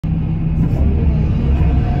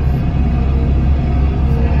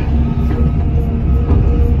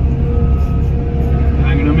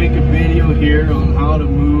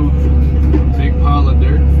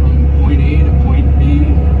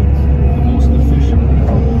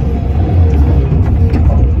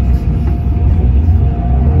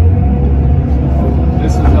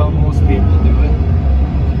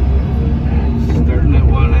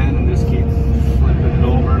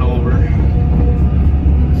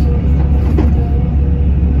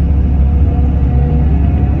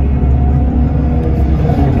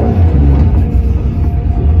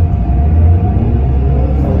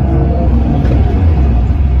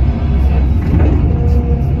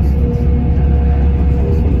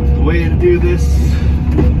way to do this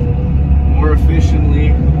more efficiently,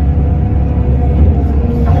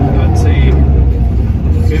 I'd say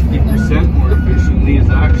 50% more efficiently, is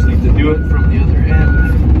actually to do it from the other end.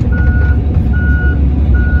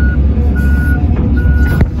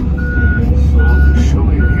 So I'll just show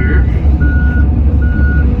you here.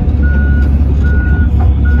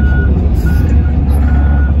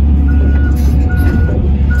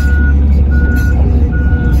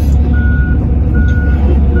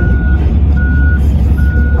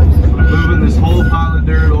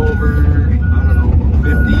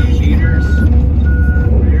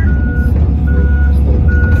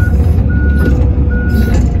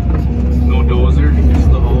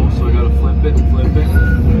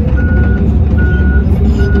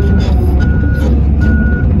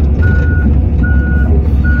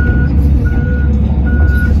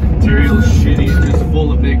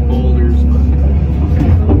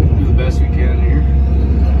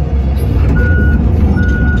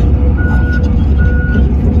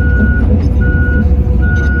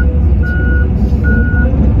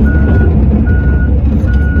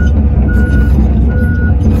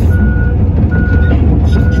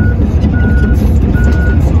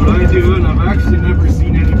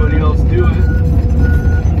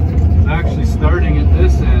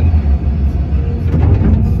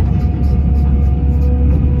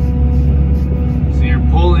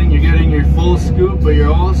 But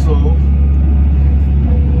you're also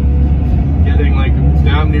getting like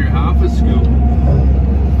damn near half a scoop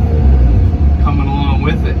coming along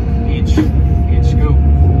with it, each scoop.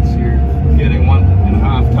 So you're getting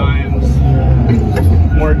 1.5 times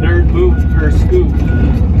more dirt moved per scoop.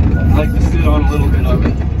 I like to sit on a little bit of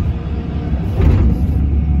it.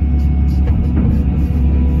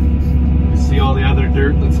 You see all the other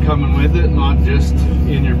dirt that's coming with it, not just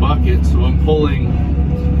in your bucket. So I'm pulling,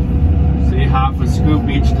 say, half a scoop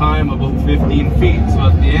each time, about 15 feet. So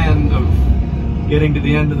at the end of getting to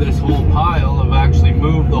the end of this whole pile, I've actually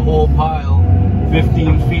moved the whole pile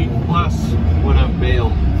 15 feet plus what I've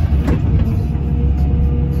baled.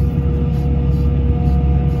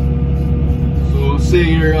 So say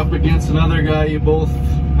you're up against another guy, you both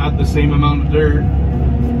had the same amount of dirt.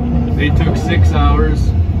 They took 6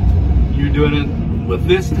 hours. You're doing it with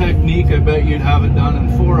this technique, I bet you'd have it done in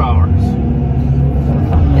 4 hours.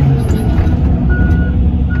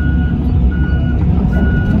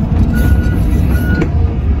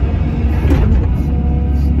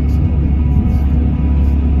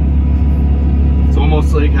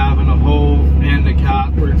 It's like having a hoe and a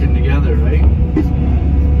cat working together, right?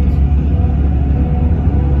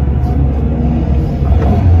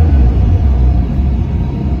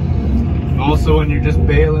 Also, when you're just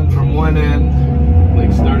baling from one end,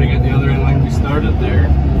 like starting at the other end like we started there,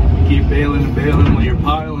 you keep baling and baling while your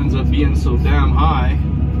pile ends up being so damn high.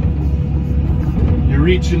 You're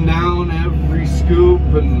reaching down every scoop,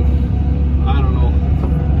 and I don't know.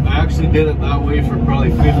 I actually did it that way for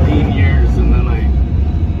probably 15 years, and then I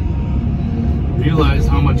realize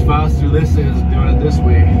how much faster this is doing it this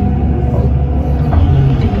way.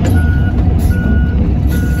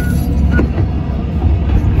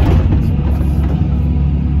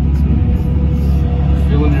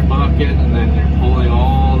 Filling your bucket, and then you're pulling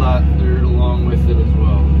all that dirt along with it as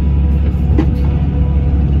well.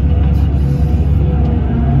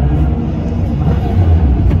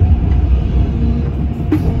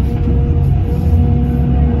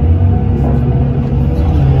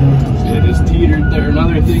 There,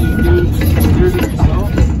 another thing you do is dirt it yourself.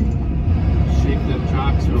 Shake them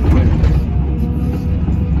tracks real quick.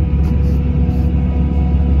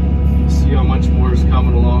 See how much more is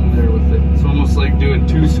coming along there with it. It's almost like doing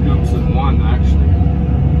 2 scoops with one, actually.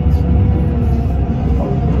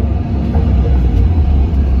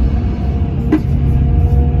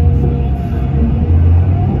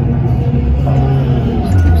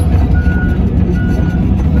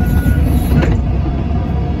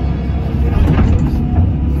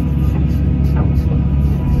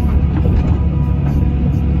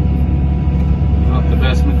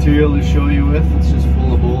 Material to show you with, it's just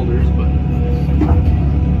full of boulders, but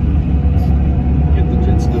get the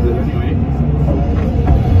gist of it anyway.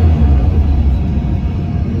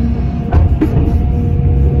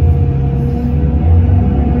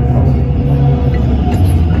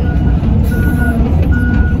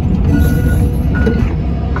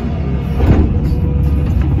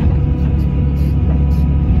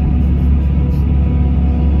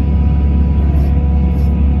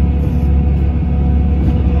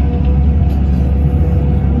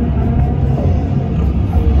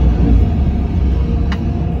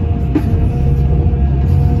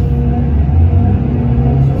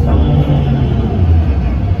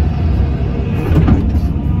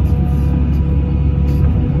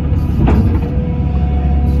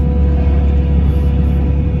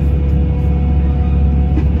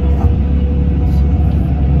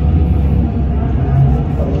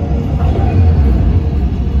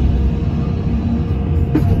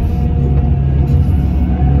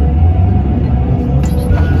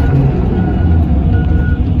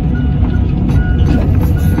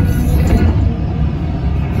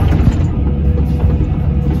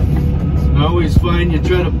 always find you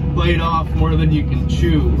try to bite off more than you can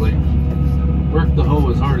chew. Like, work the hoe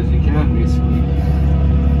as hard as you can, basically.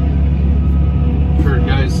 I've heard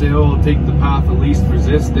guys say, oh, take the path of least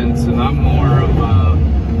resistance, and I'm more of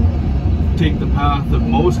take the path of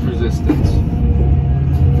most resistance.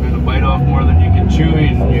 Trying to bite off more than you can chew,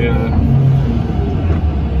 and you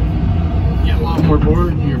get a lot more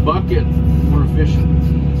board in your bucket, more efficient.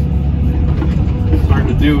 It's hard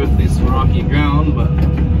to do with this rocky ground, but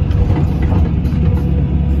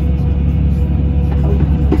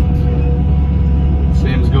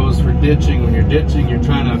same goes for ditching. When you're ditching, you're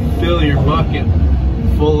trying to fill your bucket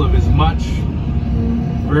full of as much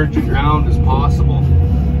virgin ground as possible.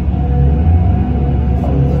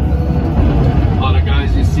 A lot of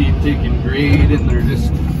guys you see taking grade and they're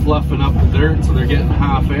just fluffing up the dirt so they're getting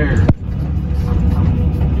half air.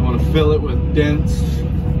 You want to fill it with dense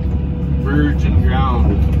virgin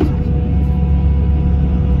ground.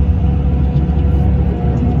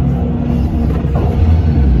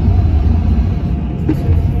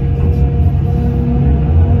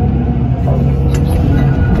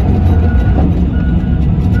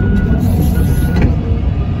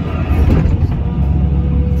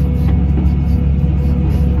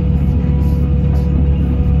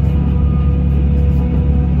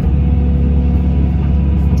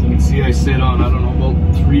 I sit on, I don't know,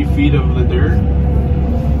 about 3 feet of the dirt.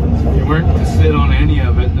 If you weren't to sit on any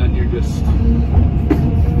of it, then you're just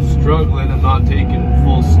struggling and not taking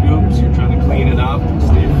full scoops. You're trying to clean it up,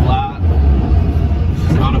 stay flat.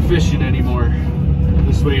 It's not efficient anymore.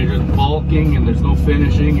 This way you're just bulking and there's no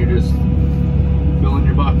finishing. You're just filling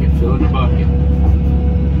your bucket, filling your bucket.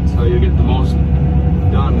 That's how you get the most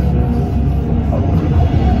done.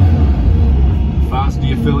 The faster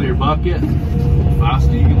you fill your bucket, the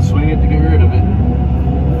faster you can swing it to get rid of it.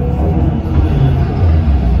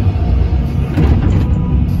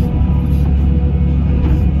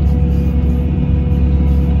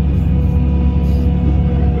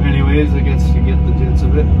 But anyways, I guess you get the gist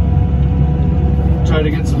of it. Try to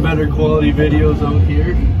get some better quality videos out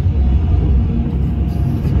here.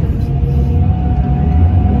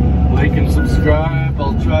 Like and subscribe.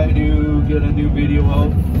 I'll try to get a new video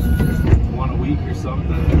out 1 a week or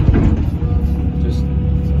something. Just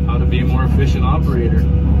how to be a more efficient operator.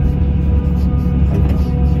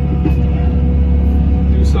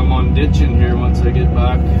 Do some on ditching here once I get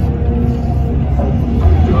back to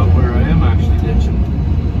the job where I am actually ditching.